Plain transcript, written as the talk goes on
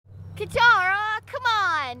Katara, come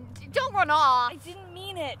on. Don't run off. I didn't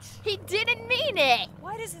mean it. He didn't mean it.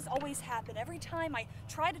 Why does this always happen? Every time I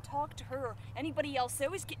try to talk to her or anybody else, they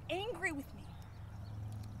always get angry with me.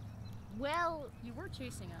 Well, You were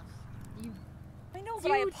chasing us. you I know,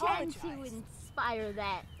 but I do apologize. tend to inspire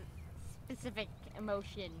that specific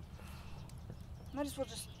emotion. Might as well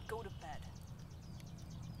just go to bed.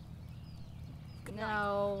 Good night.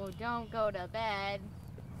 No, don't go to bed.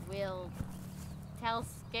 We'll tell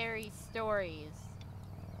scary stories.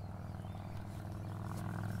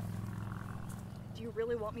 Do you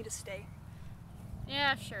really want me to stay?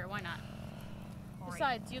 Yeah, sure, why not? All right.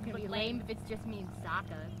 Besides, you'd It's gonna look be lame lame. if it's just me and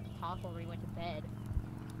Sokka talk while we went to bed.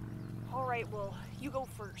 All right, well, you go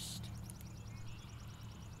first.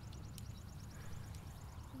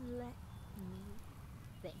 Let me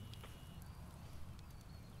think.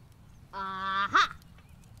 Aha!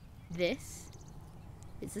 This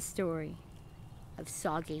is the story of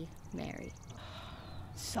Soggy Mary.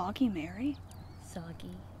 Soggy Mary?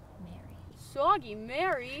 Soggy Mary. Soggy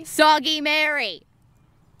Mary? Soggy Mary!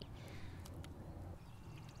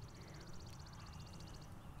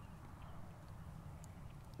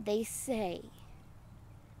 They say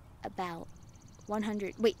about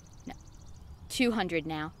 100, wait, no, 200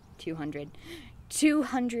 now, 200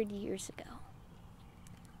 years ago,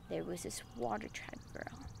 there was this water tribe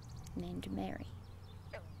girl named Mary.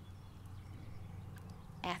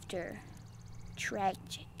 After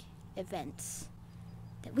tragic events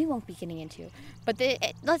that we won't be getting into, but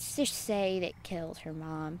let's just say that killed her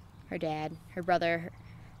mom, her dad, her brother,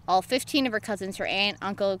 all 15 of her cousins, her aunt,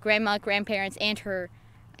 uncle, grandma, grandparents, and her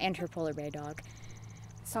polar bear dog.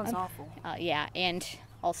 Sounds awful. Yeah, and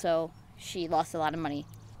also she lost a lot of money.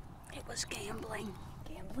 It was gambling.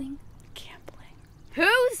 Gambling? Gambling.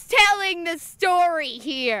 Who's telling the story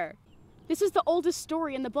here? This is the oldest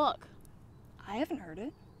story in the book. I haven't heard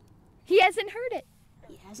it. He hasn't heard it.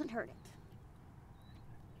 He hasn't heard it.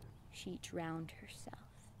 She drowned herself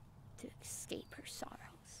to escape her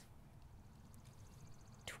sorrows.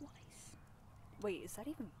 Twice. Wait, is that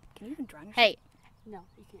even... Can you even drown yourself? Hey, No,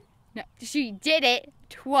 you can't. no, she did it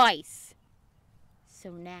twice.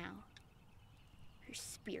 So now, her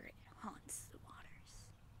spirit haunts the waters.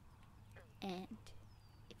 And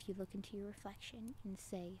if you look into your reflection and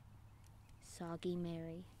say, Soggy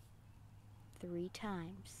Mary, 3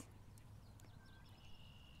 times,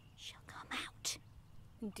 she'll come out.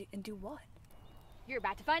 And do what? You're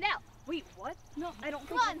about to find out. Wait, what? No, I don't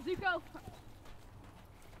Come on, Zuko.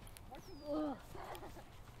 Ugh.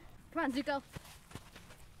 Come on, Zuko.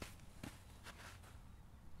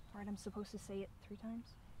 Alright, I'm supposed to say it 3 times?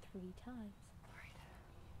 3 times. Alright.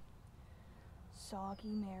 Soggy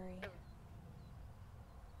Mary.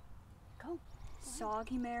 Go.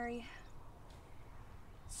 Soggy Mary.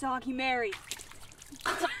 Soggy Mary.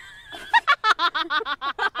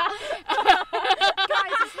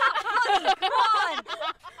 Guys, it's not funny. Come on.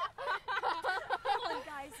 Come on,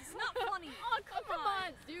 guys. It's not funny. Oh, come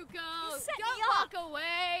on, Zuko. set Don't me walk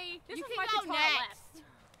away. This You is can my go Katara next. left.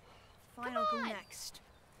 Fine, Come I'll go on. next.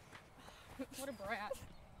 What a brat.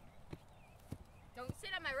 Don't sit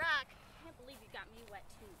on my rock. I can't believe you got me wet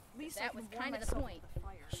too. At least That I was can warm kind of the myself point. with the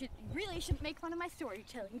fire. Really shouldn't make fun of my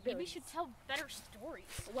storytelling. Maybe we should tell better stories.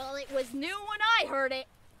 Well, it was new when I heard it.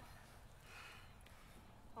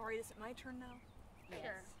 Alright, is it my turn now?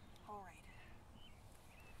 Sure. Alright.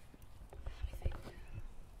 Let me think.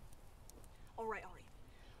 Alright.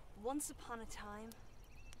 Once upon a time,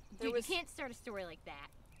 there Dude, was... you can't start a story like that.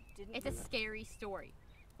 Didn't It's a scary story.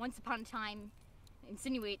 Once upon a time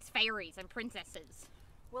insinuates fairies and princesses.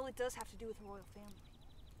 Well, it does have to do with the royal family.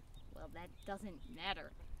 Well, that doesn't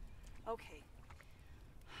matter. Okay.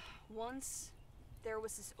 Once, there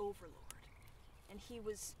was this overlord, and he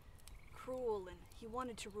was cruel and he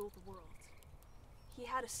wanted to rule the world. He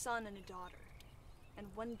had a son and a daughter, and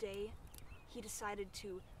one day he decided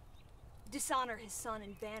to dishonor his son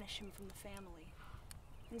and banish him from the family.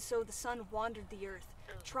 And so the son wandered the earth,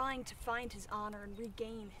 trying to find his honor and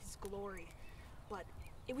regain his glory. But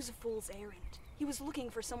it was a fool's errand. He was looking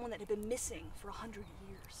for someone that had been missing for 100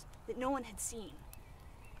 years, that no one had seen.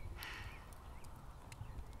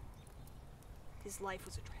 His life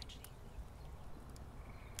was a tragedy.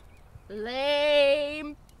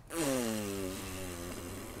 Lame.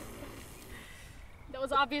 That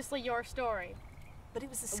was obviously your story. But it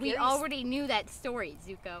was the We scariest... already knew that story,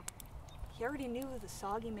 Zuko. He already knew the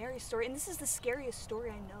Soggy Mary story, and this is the scariest story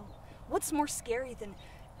I know. What's more scary than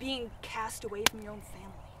being cast away from your own family?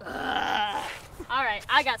 All right,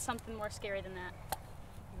 I got something more scary than that.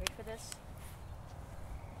 You ready for this?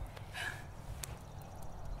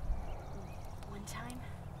 One time,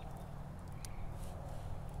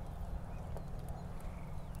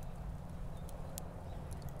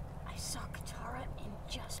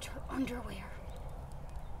 just her underwear.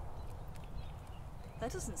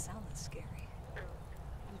 That doesn't sound that scary.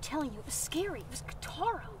 I'm telling you, it was scary. It was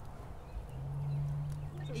Katara.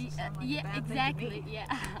 That doesn't sound like a Yeah, bad thing to exactly. me. Yeah,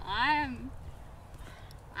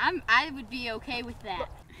 I would be okay with that.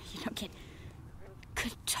 You don't get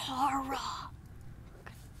Katara.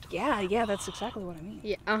 Yeah, that's exactly what I mean.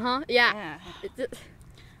 Yeah, yeah.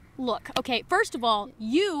 Look, okay, first of all,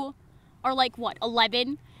 you are like, what,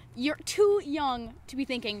 11? You're too young to be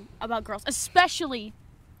thinking about girls, especially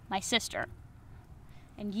my sister.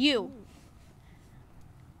 And you.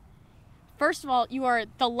 First of all, you are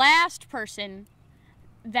the last person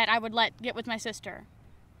that I would let get with my sister.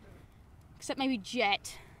 Except maybe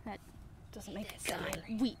Jet. That Doesn't make it scary.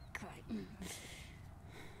 weak.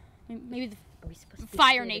 Maybe the Are we supposed to be Fire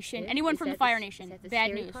scared of Nation. kids? Anyone Is from the that Fire is Nation. that the Bad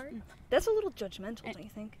scary news. part? That's a little judgmental, don't you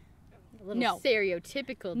think? A little No.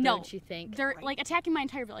 stereotypical, No. don't you think? They're like attacking my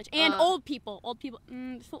entire village. And old people. Old people.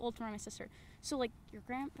 It's still old for my sister. So like your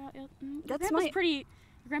grandpa. Your grandpa's pretty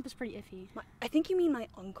iffy. I think you mean my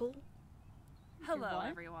uncle. Hello, what?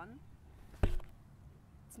 everyone.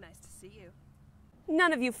 It's nice to see you.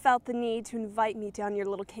 None of you felt the need to invite me down your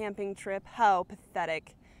little camping trip. How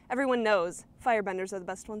pathetic. Everyone knows firebenders are the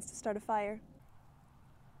best ones to start a fire.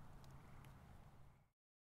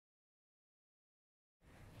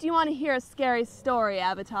 Do you want to hear a scary story,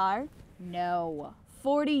 Avatar? No.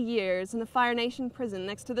 40 years in a Fire Nation prison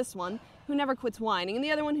next to this one, who never quits whining, and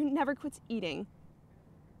the other one who never quits eating.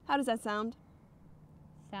 How does that sound?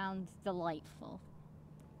 Sounds delightful.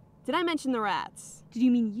 Did I mention the rats? Did you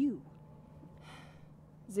mean you?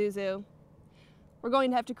 Zuzu, we're going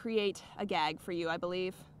to have to create a gag for you, I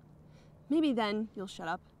believe. Maybe then you'll shut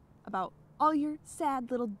up about all your sad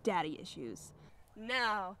little daddy issues.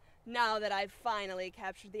 Now that I've finally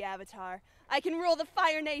captured the Avatar, I can rule the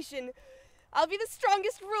Fire Nation. I'll be the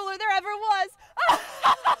strongest ruler there ever was.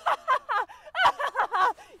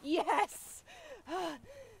 Yes.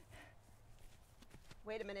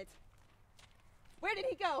 Wait a minute. Where did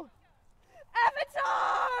he go?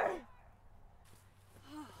 Avatar!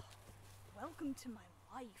 Welcome to my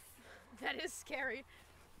life. That is scary.